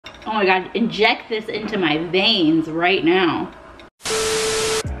Oh my God, inject this into my veins right now.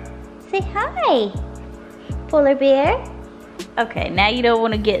 Say hi, polar bear. Okay, now you don't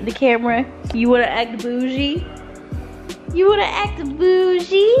want to get in the camera. You want to act bougie? You want to act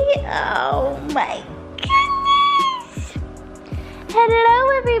bougie? Oh my goodness.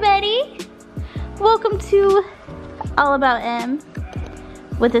 Hello everybody. Welcome to All About M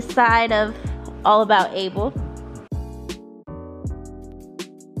with a side of All About Abel.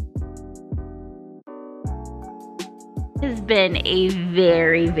 It's been a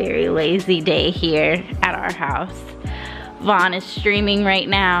very, very lazy day here at our house. Vaughn is streaming right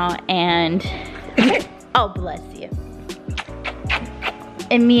now and oh bless you.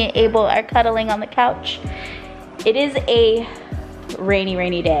 And me and Abel are cuddling on the couch. It is a rainy,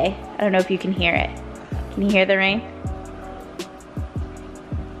 rainy day. I don't know if you can hear it. Can you hear the rain?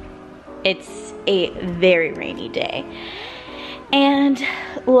 It's a very rainy day. And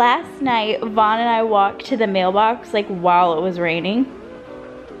last night, Vaughn and I walked to the mailbox like while it was raining.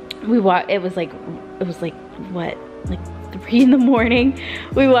 It was like what? Like 3 in the morning.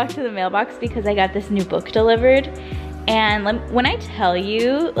 We walked to the mailbox because I got this new book delivered. And when I tell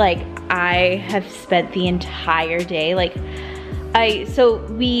you, like, I have spent the entire day, like, so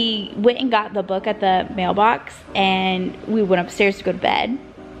we went and got the book at the mailbox and we went upstairs to go to bed.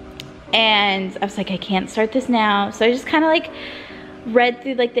 And I was like, I can't start this now. So I just kind of like read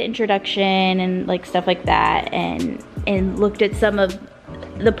through like the introduction and like stuff like that and looked at some of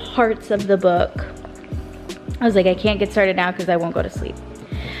the parts of the book. I was like, I can't get started now because I won't go to sleep.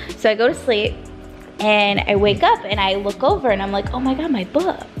 So I go to sleep and I wake up and I look over and I'm like, oh my God, my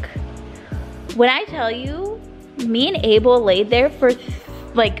book. When I tell you, me and Abel laid there for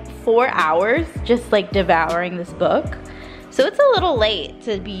like 4 hours just like devouring this book. So it's a little late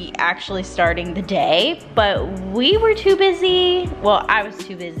to be actually starting the day, but we were too busy, well, I was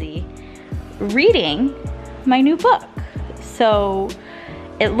too busy reading my new book. So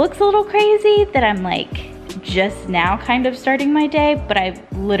it looks a little crazy that I'm like just now kind of starting my day, but I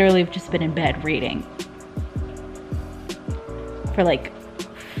literally have just been in bed reading for like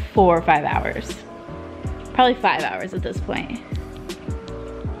 4 or 5 hours. Probably 5 hours at this point.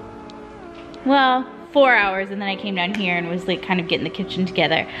 Well, 4 hours, and then I came down here and was like kind of getting the kitchen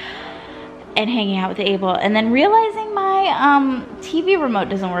together and hanging out with Abel, and then realizing my TV remote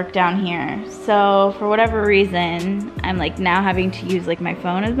doesn't work down here. So for whatever reason, I'm like now having to use like my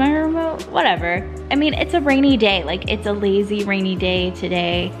phone as my remote, whatever. I mean, it's a rainy day, like it's a lazy rainy day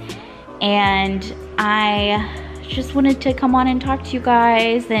today, and I just wanted to come on and talk to you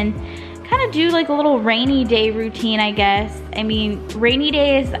guys and kind of do like a little rainy day routine, I guess. I mean, rainy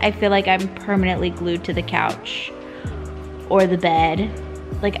days, I feel like I'm permanently glued to the couch or the bed.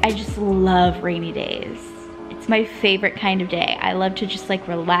 Like, I just love rainy days. It's my favorite kind of day. I love to just like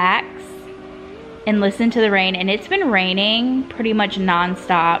relax and listen to the rain. And it's been raining pretty much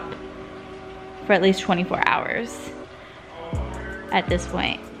nonstop for at least 24 hours at this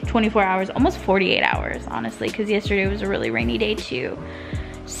point. 24 hours, almost 48 hours, honestly, because yesterday was a really rainy day too.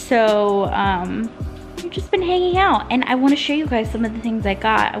 So I've just been hanging out and I want to show you guys some of the things I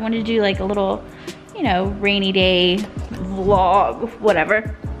got. I want to do like a little, you know, rainy day vlog,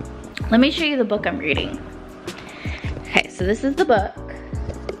 whatever. Let me show you the book I'm reading. Okay, so this is the book.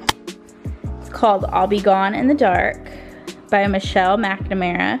 It's called I'll Be Gone in the Dark by Michelle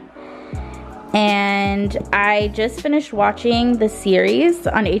McNamara. And I just finished watching the series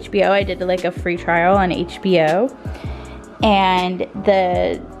on HBO. I did like a free trial on HBO. And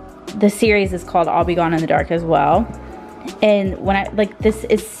the series is called I'll Be Gone in the Dark as well. And when I, like, this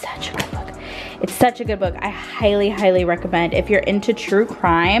is such a good book. It's such a good book. I highly, highly recommend. If you're into true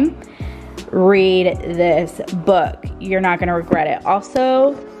crime, read this book. You're not gonna regret it.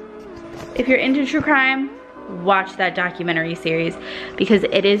 Also, if you're into true crime, watch that documentary series because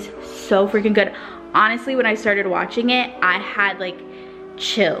it is so freaking good. Honestly, when I started watching it, I had like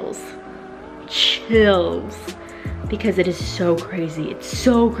chills. Because it is so crazy. It's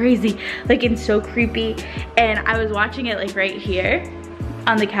so crazy, like, and so creepy. And I was watching it like right here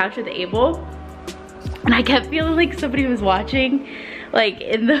on the couch with Abel, and I kept feeling like somebody was watching, like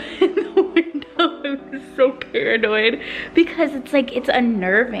in the window. I was so paranoid because it's like, it's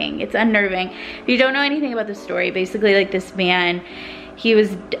unnerving. It's unnerving. If you don't know anything about the story, basically like this man, he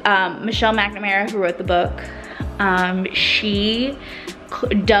was Michelle McNamara, who wrote the book. She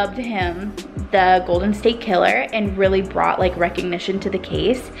dubbed him the Golden State Killer and really brought like recognition to the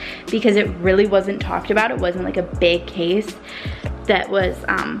case because it really wasn't talked about. It wasn't like a big case that was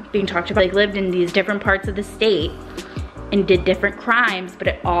being talked about. Like, lived in these different parts of the state and did different crimes, but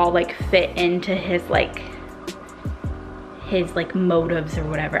it all like fit into his like his like motives or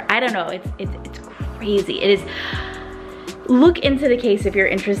whatever. I don't know, it's crazy. It is, look into the case if you're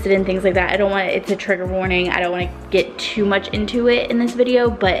interested in things like that. I don't want, it's a trigger warning. I don't want to get too much into it in this video,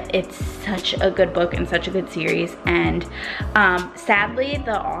 but it's such a good book and such a good series. And sadly,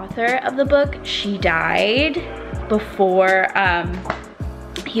 the author of the book, she died before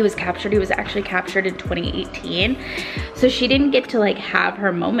he was captured. He was actually captured in 2018. So she didn't get to like have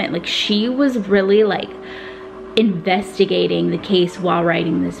her moment. Like she was really like investigating the case while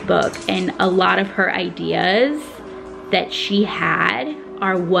writing this book. And a lot of her ideas that she had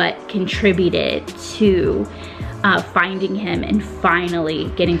are what contributed to finding him and finally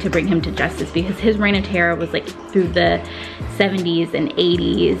getting to bring him to justice, because his reign of terror was like through the 70s and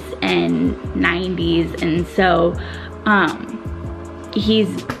 80s and 90s. And so he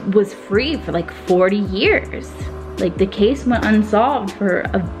was free for like 40 years. Like the case went unsolved for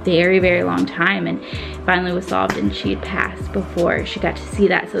a very, very long time, and finally was solved, and she had passed before she got to see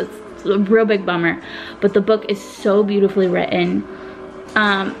that. So it's a real big bummer, but the book is so beautifully written.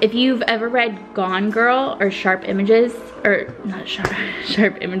 If you've ever read Gone Girl or Sharp Images, or not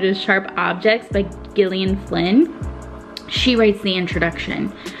Sharp Images, Sharp Objects by Gillian Flynn, she writes the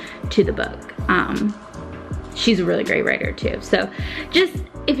introduction to the book. She's a really great writer too. So just,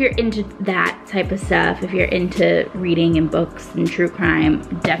 if you're into that type of stuff, if you're into reading and books and true crime,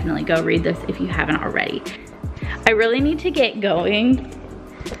 definitely go read this if you haven't already. I really need to get going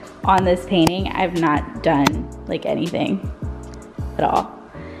on this painting. I've not done like anything at all.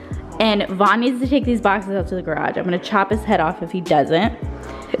 And Vaughn needs to take these boxes out to the garage. I'm gonna chop his head off if he doesn't.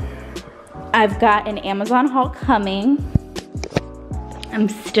 I've got an Amazon haul coming. I'm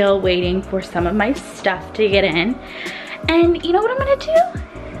still waiting for some of my stuff to get in. And you know what I'm gonna do?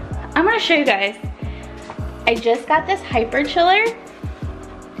 I'm gonna show you guys. I just got this hyper chiller.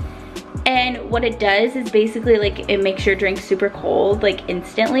 And what it does is basically like it makes your drink super cold, like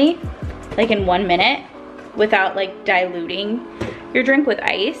instantly, like in 1 minute, without like diluting your drink with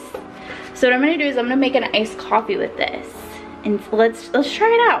ice. So what I'm gonna do is I'm gonna make an iced coffee with this. And let's try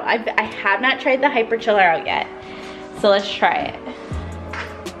it out. I have not tried the hyper chiller out yet. So let's try it.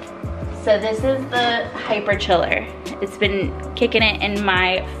 So this is the hyper chiller. It's been kicking it in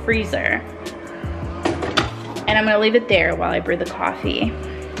my freezer. And I'm gonna leave it there while I brew the coffee.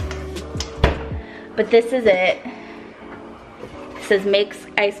 But this is it. It says makes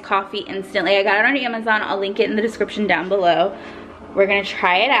iced coffee instantly. I got it on Amazon. I'll link it in the description down below. We're gonna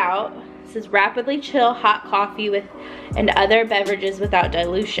try it out. It says rapidly chill hot coffee with and other beverages without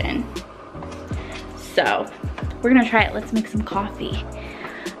dilution. So we're gonna try it. Let's make some coffee.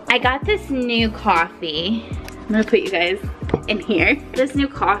 I got this new coffee. I'm gonna put you guys in here. This new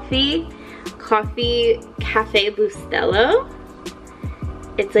coffee, Cafe Bustelo.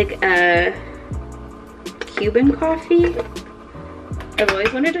 It's like a Cuban coffee. I've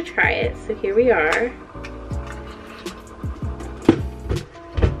always wanted to try it, so here we are.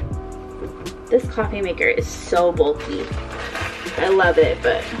 This coffee maker is so bulky. I love it,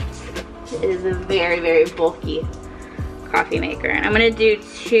 but it is a very, very bulky coffee maker. And I'm gonna do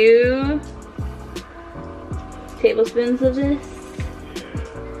 2 tablespoons of this.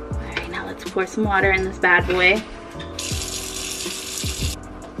 All right, now let's pour some water in this bad boy.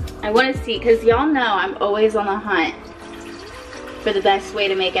 I wanna see, cause y'all know I'm always on the hunt for the best way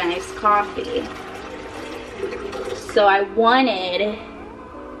to make an iced coffee. So I wanted,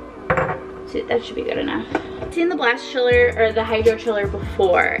 that should be good enough. I've seen the blast chiller or the hydro chiller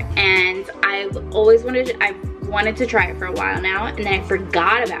before, and I've always wanted to try it for a while now, and then I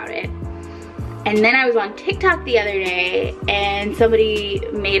forgot about it. And then I was on TikTok the other day and somebody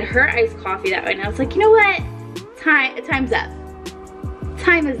made her iced coffee that way, and I was like, you know what? Time's up.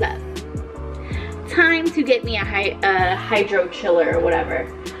 Time is up. Time to get me a hydro chiller or whatever.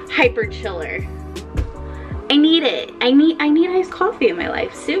 Hyper chiller. I need it. I need iced coffee in my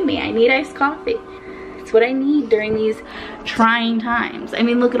life. Sue me, I need iced coffee. It's what I need during these trying times. I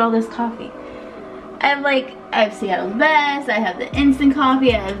mean, look at all this coffee. I have Seattle's Best, I have the instant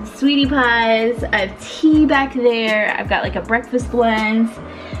coffee, I have sweetie pies, I have tea back there, I've got like a breakfast blend,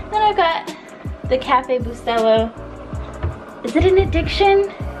 then I've got the Cafe Bustelo. Is it an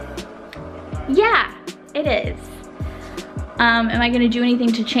addiction? Yeah, it is. Am I gonna do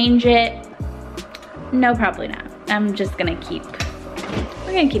anything to change it? No, probably not. I'm just gonna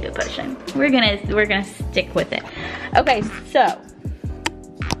we're gonna keep it pushing. We're gonna stick with it. Okay, so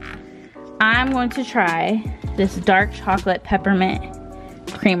I'm going to try this dark chocolate peppermint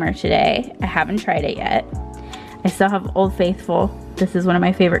creamer today. I haven't tried it yet. I still have Old Faithful. This is one of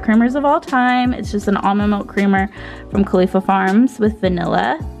my favorite creamers of all time. It's just an almond milk creamer from Khalifa Farms with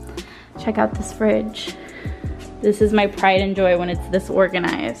vanilla. Check out this fridge. This is my pride and joy when it's this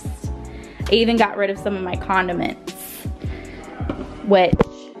organized. I even got rid of some of my condiments, which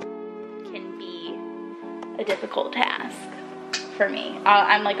can be a difficult task for me.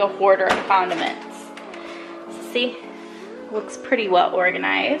 I'm like a hoarder of condiments. See, looks pretty well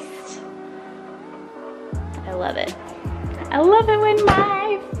organized. I love it. I love it when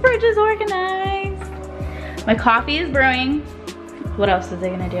my fridge is organized. My coffee is brewing. What else is I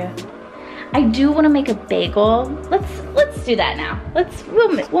gonna do? I do want to make a bagel. Let's do that now.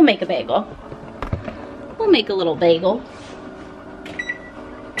 We'll make a bagel. We'll make a little bagel.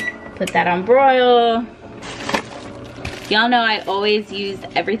 Put that on broil. Y'all know I always use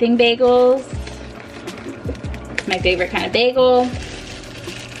everything bagels. It's my favorite kind of bagel.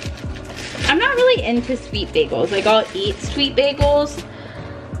 I'm not really into sweet bagels. Like, I'll eat sweet bagels,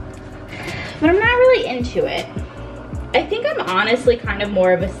 but I'm not really into it. I think I'm honestly kind of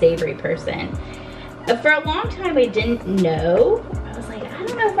more of a savory person. For a long time, I didn't know. I was like, I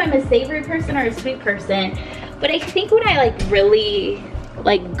don't know if I'm a savory person or a sweet person, but I think when I like really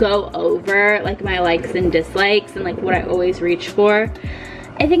like go over like my likes and dislikes and like what I always reach for,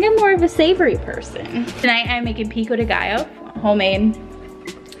 I think I'm more of a savory person. Tonight I'm making pico de gallo, homemade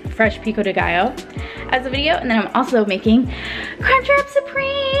fresh pico de gallo as a video, and then I'm also making Crunchwrap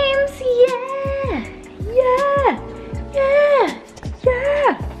Supremes. Yeah, yeah. Yeah,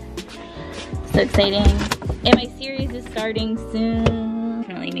 yeah. So exciting. And my series is starting soon.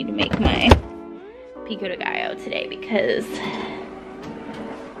 I really need to make my pico de gallo today because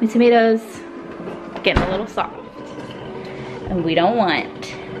my tomatoes are getting a little soft. And we don't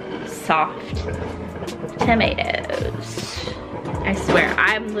want soft tomatoes. I swear,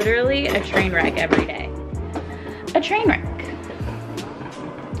 I'm literally a train wreck every day. A train wreck.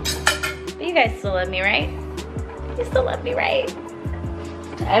 But you guys still love me, right? You still love me, right?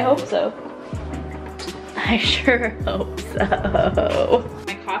 I hope so. I sure hope so.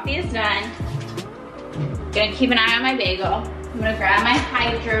 My coffee is done. Gonna keep an eye on my bagel. I'm gonna grab my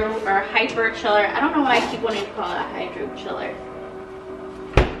hydro or hyper chiller. I don't know why I keep wanting to call it a hydro chiller.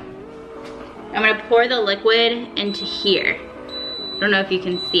 I'm gonna pour the liquid into here. I don't know if you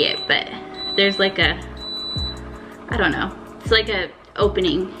can see it, but there's like a, I don't know. It's like a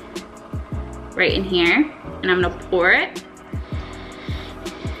opening right in here. And I'm gonna pour it.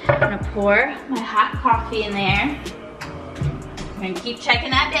 I'm gonna pour my hot coffee in there. I'm gonna keep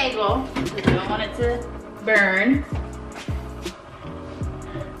checking that bagel because I don't want it to burn.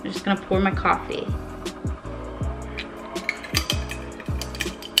 I'm just gonna pour my coffee.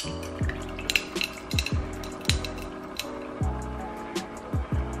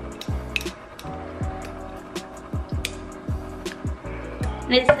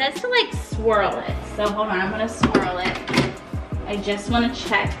 And it says to like swirl it. So hold on, I'm gonna swirl it. I just wanna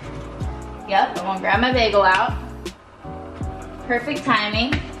check. Yep, I'm gonna grab my bagel out. Perfect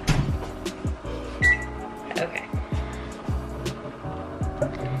timing. Okay.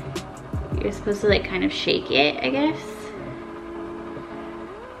 You're supposed to like kind of shake it, I guess.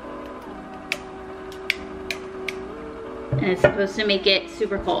 And it's supposed to make it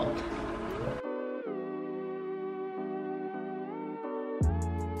super cold.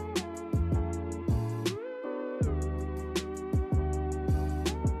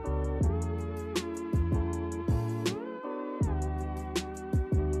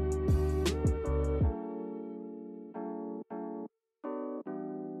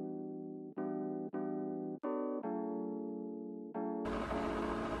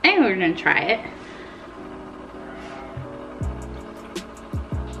 I think we're gonna try it.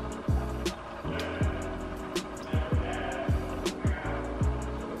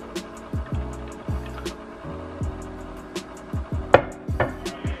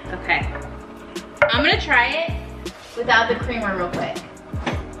 Okay. I'm gonna try it without the creamer real quick.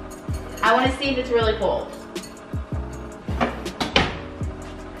 I wanna see if it's really cold.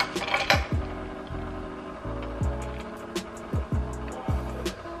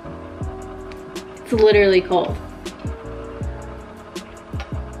 It's literally cold.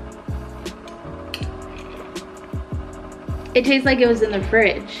 It tastes like it was in the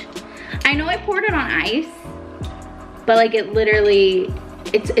fridge. I know I poured it on ice, but like it literally,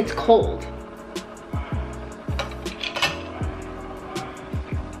 it's cold.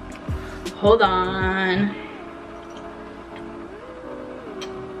 Hold on.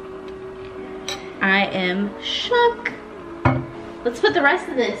 I am shook. Let's put the rest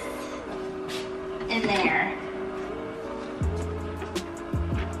of this in there.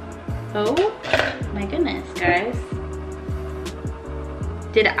 Oh my goodness, guys.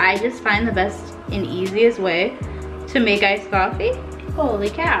 Did I just find the best and easiest way to make iced coffee? Holy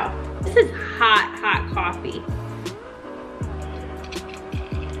cow. This is hot, hot coffee.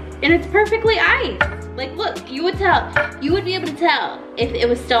 and it's perfectly iced. Like look, you would be able to tell if it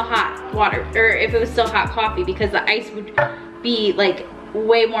was still hot water or if it was still hot coffee because the ice would be like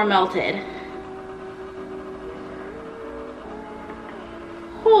way more melted.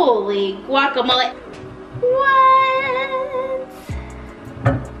 Holy guacamole. What?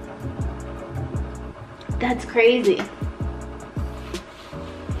 That's crazy.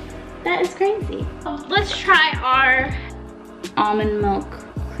 That is crazy. Let's try our almond milk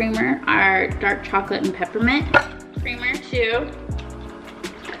creamer, our dark chocolate and peppermint creamer too.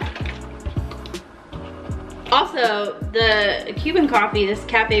 Also, the Cuban coffee, this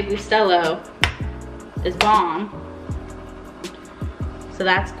Cafe Bustelo, is bomb. So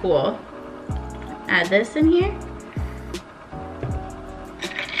that's cool. Add this in here.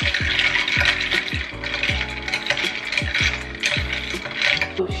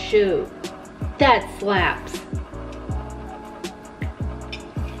 Oh shoot, that slaps.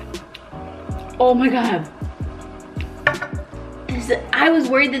 Oh my God. I was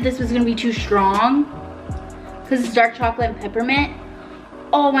worried that this was gonna be too strong because it's dark chocolate and peppermint.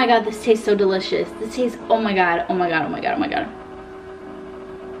 Oh my God, this tastes so delicious. This tastes, oh my God, oh my God, oh my God, oh my God.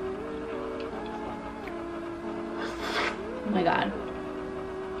 Oh my God.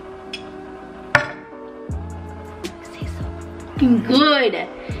 This tastes so fucking good.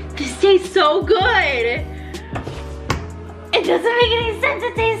 This tastes so good. It doesn't make any sense,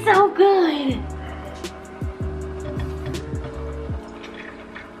 it tastes so good.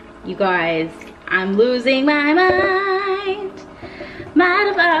 You guys, I'm losing my mind.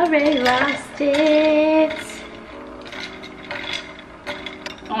 Might have already lost it.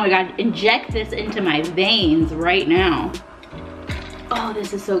 Oh my God, inject this into my veins right now. Oh,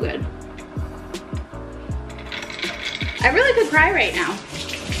 this is so good. I really could cry right now.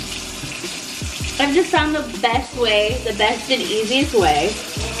 I've just found the best way, the best and easiest way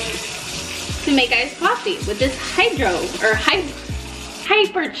to make iced coffee with this hyper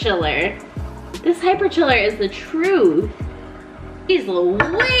chiller. This hyper chiller is the truth. Jeez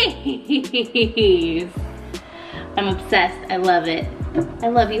Louise. I'm obsessed, I love it. I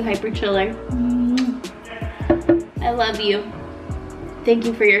love you, hyper chiller. I love you. Thank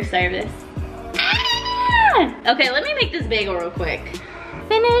you for your service. Ah! Okay, let me make this bagel real quick.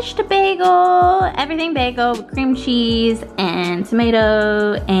 Finished bagel, everything bagel with cream cheese and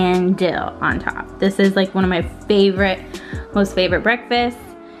tomato and dill on top. This is like one of my most favorite breakfasts.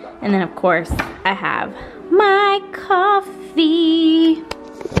 And then of course, I have my coffee.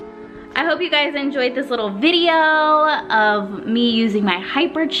 I hope you guys enjoyed this little video of me using my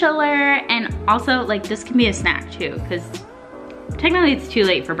hyper chiller, and also like this can be a snack too, because technically it's too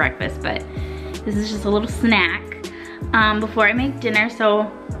late for breakfast, but this is just a little snack before I make dinner. So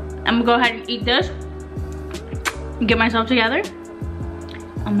I'm gonna go ahead and eat this and get myself together.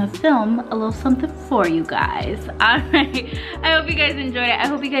 I'm gonna film a little something for you guys. All right, I hope you guys enjoyed it. I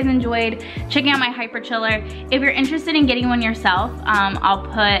hope you guys enjoyed checking out my hyper chiller. If you're interested in getting one yourself, I'll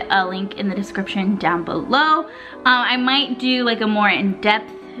put a link in the description down below. I might do like a more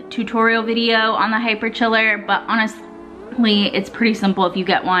in-depth tutorial video on the hyper chiller, but honestly, it's pretty simple if you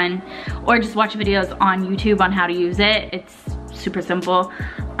get one, or just watch videos on YouTube on how to use it. It's super simple.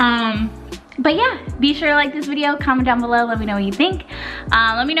 But yeah, be sure to like this video, comment down below, let me know what you think.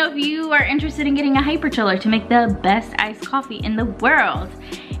 Let me know if you are interested in getting a hyper chiller to make the best iced coffee in the world.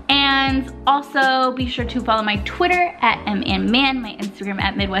 And also be sure to follow my Twitter at @MannMan, my Instagram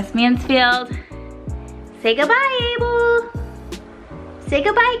at Midwest Mansfield. Say goodbye, Abel. Say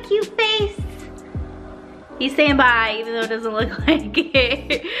goodbye, cute face. He's saying bye, even though it doesn't look like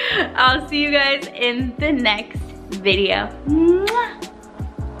it. I'll see you guys in the next video.